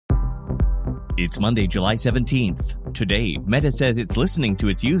It's Monday, July 17th. Today, Meta says it's listening to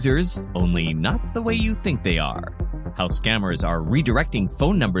its users, only not the way you think they are. How scammers are redirecting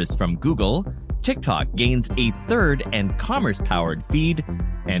phone numbers from Google, TikTok gains a third and commerce-powered feed,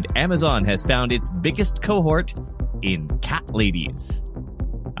 and Amazon has found its biggest cohort in cat ladies.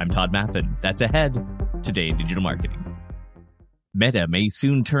 I'm Todd Maffin. That's ahead today in digital marketing. Meta may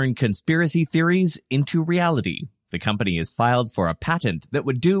soon turn conspiracy theories into reality. The company has filed for a patent that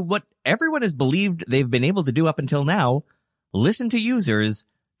would do what everyone has believed they've been able to do up until now: listen to users,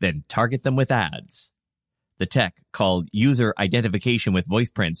 then target them with ads. The tech, called user identification with voice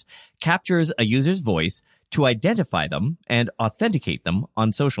prints, captures a user's voice to identify them and authenticate them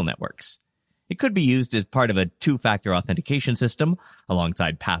on social networks. It could be used as part of a two-factor authentication system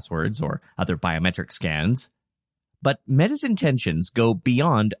alongside passwords or other biometric scans. But Meta's intentions go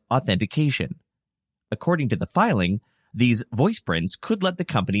beyond authentication. According to the filing, these voice prints could let the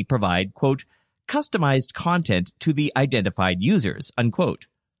company provide, quote, customized content to the identified users, unquote.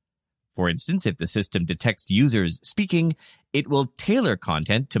 For instance, if the system detects users speaking, it will tailor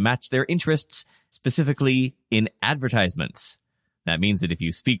content to match their interests, specifically in advertisements. That means that if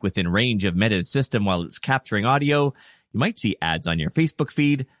you speak within range of Meta's system while it's capturing audio, you might see ads on your Facebook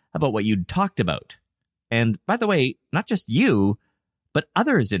feed about what you'd talked about. And by the way, not just you, but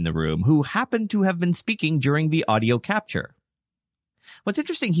others in the room who happen to have been speaking during the audio capture. What's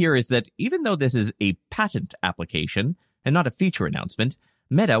interesting here is that even though this is a patent application and not a feature announcement,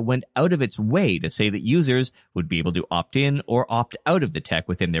 Meta went out of its way to say that users would be able to opt in or opt out of the tech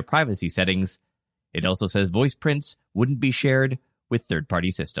within their privacy settings. It also says voice prints wouldn't be shared with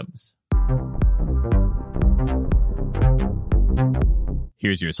third-party systems.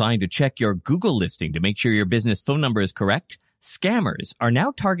 Here's your sign to check your Google listing to make sure your business phone number is correct. Scammers are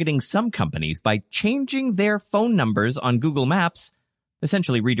now targeting some companies by changing their phone numbers on Google Maps,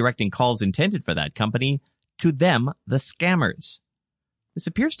 essentially redirecting calls intended for that company to them, the scammers. This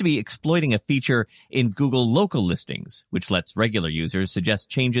appears to be exploiting a feature in Google local listings, which lets regular users suggest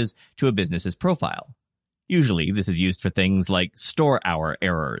changes to a business's profile. Usually, this is used for things like store hour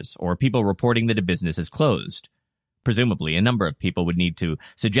errors or people reporting that a business is closed. Presumably, a number of people would need to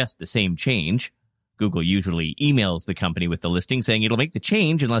suggest the same change. Google usually emails the company with the listing saying it'll make the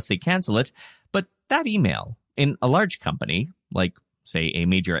change unless they cancel it, but that email, in a large company, like, say, a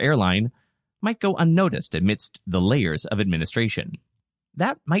major airline, might go unnoticed amidst the layers of administration.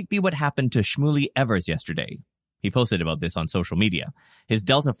 That might be what happened to Shmuley Evers yesterday. He posted about this on social media. His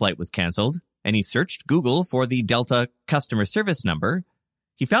Delta flight was canceled, and he searched Google for the Delta customer service number.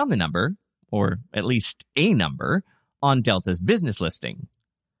 He found the number, or at least a number, on Delta's business listing.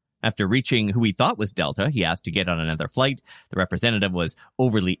 After reaching who he thought was Delta, he asked to get on another flight. The representative was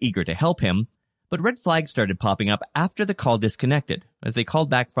overly eager to help him, but red flags started popping up after the call disconnected, as they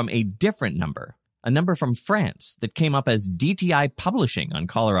called back from a different number, a number from France that came up as DTI Publishing on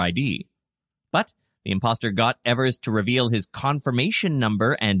caller ID. But the imposter got Evers to reveal his confirmation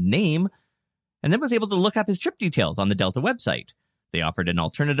number and name, and then was able to look up his trip details on the Delta website. They offered an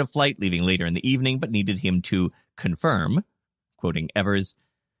alternative flight leaving later in the evening, but needed him to confirm. Quoting Evers,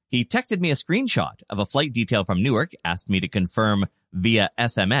 "He texted me a screenshot of a flight detail from Newark, asked me to confirm via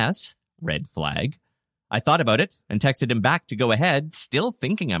SMS, red flag. I thought about it and texted him back to go ahead, still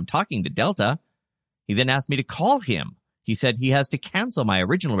thinking I'm talking to Delta. He then asked me to call him. He said he has to cancel my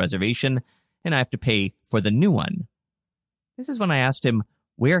original reservation and I have to pay for the new one." This is when I asked him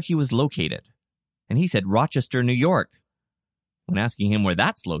where he was located, and he said Rochester, New York. When asking him where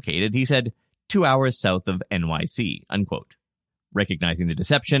that's located, he said 2 hours south of NYC, unquote. Recognizing the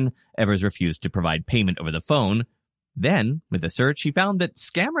deception, Evers refused to provide payment over the phone. Then, with a search, he found that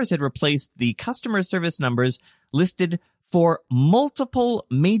scammers had replaced the customer service numbers listed for multiple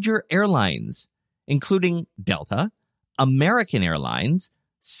major airlines, including Delta, American Airlines,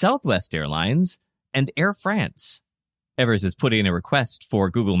 Southwest Airlines, and Air France. Evers has put in a request for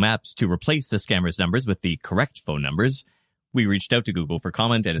Google Maps to replace the scammers' numbers with the correct phone numbers. We reached out to Google for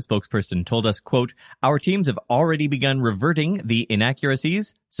comment, and a spokesperson told us, quote, "Our teams have already begun reverting the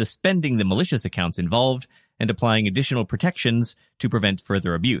inaccuracies, suspending the malicious accounts involved, and applying additional protections to prevent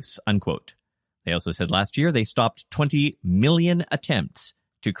further abuse," unquote. They also said last year they stopped 20 million attempts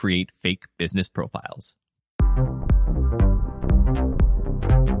to create fake business profiles.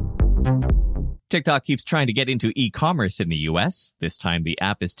 TikTok keeps trying to get into e-commerce in the US. This time the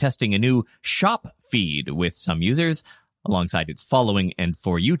app is testing a new shop feed with some users, alongside its following and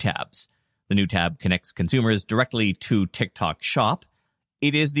For You tabs. The new tab connects consumers directly to TikTok Shop.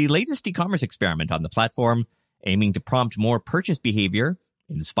 It is the latest e-commerce experiment on the platform, aiming to prompt more purchase behavior,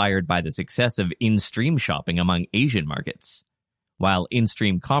 inspired by the success of in-stream shopping among Asian markets. While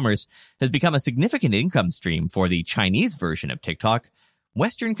in-stream commerce has become a significant income stream for the Chinese version of TikTok,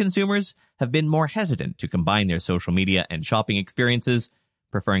 Western consumers have been more hesitant to combine their social media and shopping experiences,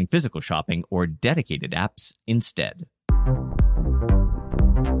 preferring physical shopping or dedicated apps instead.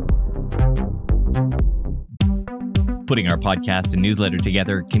 Putting our podcast and newsletter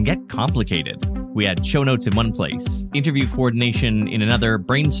together can get complicated. We had show notes in one place, interview coordination in another,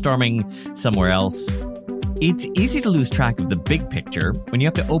 brainstorming somewhere else. It's easy to lose track of the big picture when you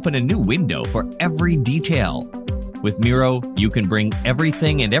have to open a new window for every detail. With Miro, you can bring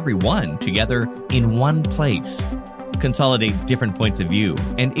everything and everyone together in one place, consolidate different points of view,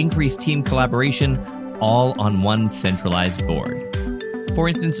 and increase team collaboration all on one centralized board. For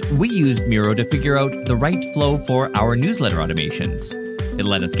instance, we used Miro to figure out the right flow for our newsletter automations. It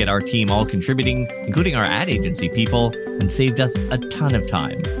let us get our team all contributing, including our ad agency people, and saved us a ton of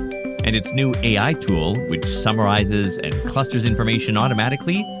time. And its new AI tool, which summarizes and clusters information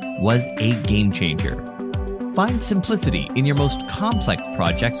automatically, was a game changer. Find simplicity in your most complex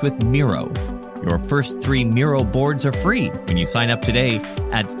projects with Miro. Your first 3 Miro boards are free when you sign up today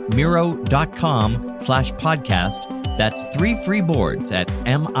at Miro.com/podcast. That's 3 free boards at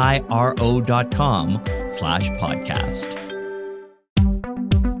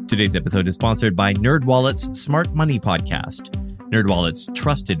Miro.com/podcast. Today's episode is sponsored by NerdWallet's Smart Money Podcast. NerdWallet's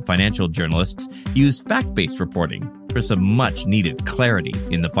trusted financial journalists use fact-based reporting for some much-needed clarity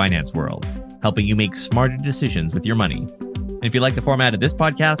in the finance world, helping you make smarter decisions with your money. And if you like the format of this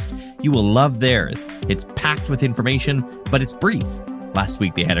podcast, you will love theirs. It's packed with information, but it's brief. Last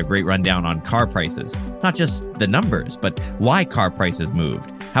week, they had a great rundown on car prices. Not just the numbers, but why car prices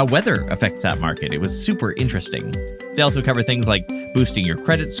moved, how weather affects that market. It was super interesting. They also cover things like boosting your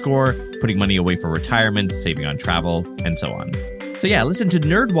credit score, putting money away for retirement, saving on travel, and so on. So yeah, listen to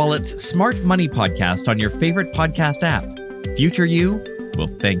NerdWallet's Smart Money Podcast on your favorite podcast app. Future you will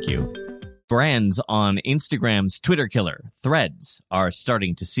thank you. Brands on Instagram's Twitter killer, Threads, are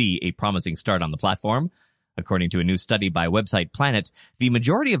starting to see a promising start on the platform. According to a new study by website Planet, the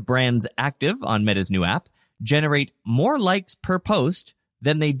majority of brands active on Meta's new app generate more likes per post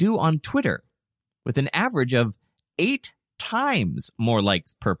than they do on Twitter, with an average of 8 times more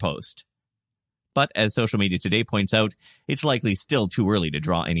likes per post. But as Social Media Today points out, it's likely still too early to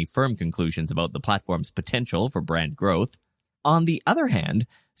draw any firm conclusions about the platform's potential for brand growth. On the other hand,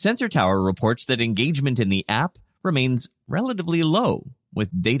 Sensor Tower reports that engagement in the app remains relatively low,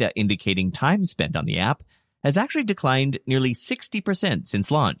 with data indicating time spent on the app has actually declined nearly 60%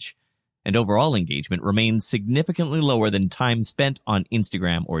 since launch, and overall engagement remains significantly lower than time spent on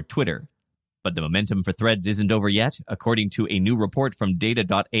Instagram or Twitter. But the momentum for Threads isn't over yet. According to a new report from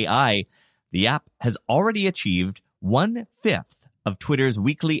Data.ai, the app has already achieved 1/5 of Twitter's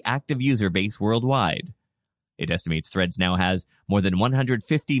weekly active user base worldwide. It estimates Threads now has more than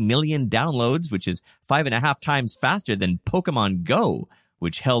 150 million downloads, which is 5.5 times faster than Pokemon Go,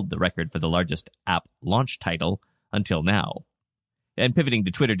 which held the record for the largest app launch title until now. And pivoting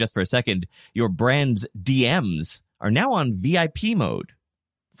to Twitter just for a second, your brand's DMs are now on VIP mode.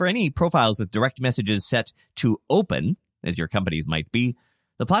 For any profiles with direct messages set to open, as your company's might be,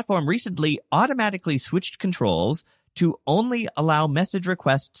 the platform recently automatically switched controls to only allow message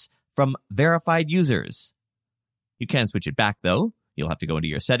requests from verified users. You can switch it back, though. You'll have to go into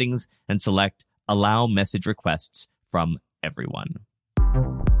your settings and select Allow Message Requests from Everyone.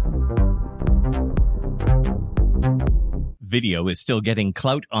 Video is still getting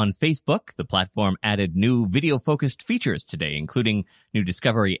clout on Facebook. The platform added new video-focused features today, including new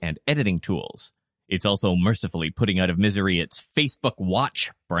discovery and editing tools. It's also mercifully putting out of misery its Facebook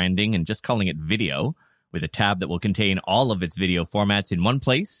Watch branding and just calling it video, with a tab that will contain all of its video formats in one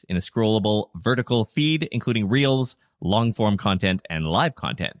place in a scrollable vertical feed, including Reels, long-form content, and live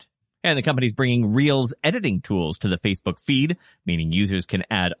content. And the company's bringing Reels editing tools to the Facebook feed, meaning users can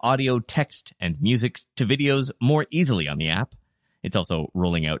add audio, text, and music to videos more easily on the app. It's also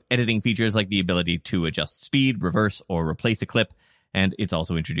rolling out editing features like the ability to adjust speed, reverse, or replace a clip, and it's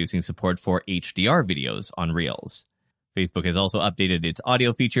also introducing support for HDR videos on Reels. Facebook has also updated its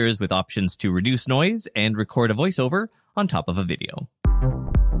audio features with options to reduce noise and record a voiceover on top of a video.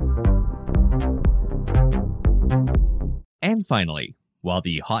 And finally, while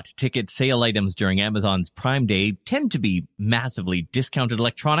the hot ticket sale items during Amazon's Prime Day tend to be massively discounted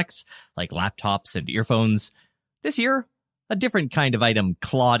electronics like laptops and earphones, this year, a different kind of item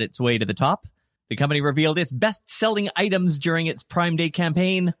clawed its way to the top. The company revealed its best-selling items during its Prime Day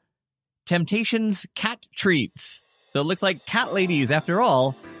campaign, Temptations cat treats. So it looks like cat ladies, after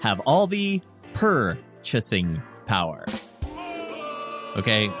all, have all the purchasing power.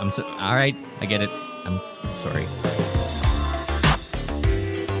 Okay, all right, I get it. I'm sorry.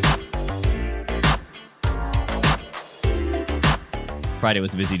 Friday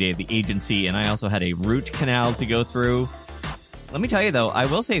was a busy day at the agency, and I also had a root canal to go through. Let me tell you, though, I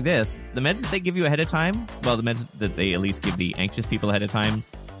will say this. The meds that they give you ahead of time, well, the meds that they at least give the anxious people ahead of time,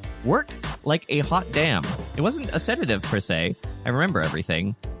 work like a hot damn. It wasn't a sedative, per se. I remember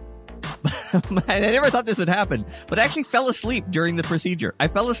everything. I never thought this would happen, but I actually fell asleep during the procedure. I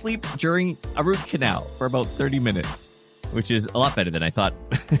fell asleep during a root canal for about 30 minutes, which is a lot better than I thought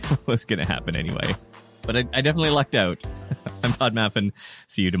was going to happen anyway. But I definitely lucked out. I'm Todd Maffin.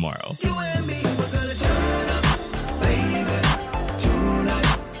 See you tomorrow. You and me.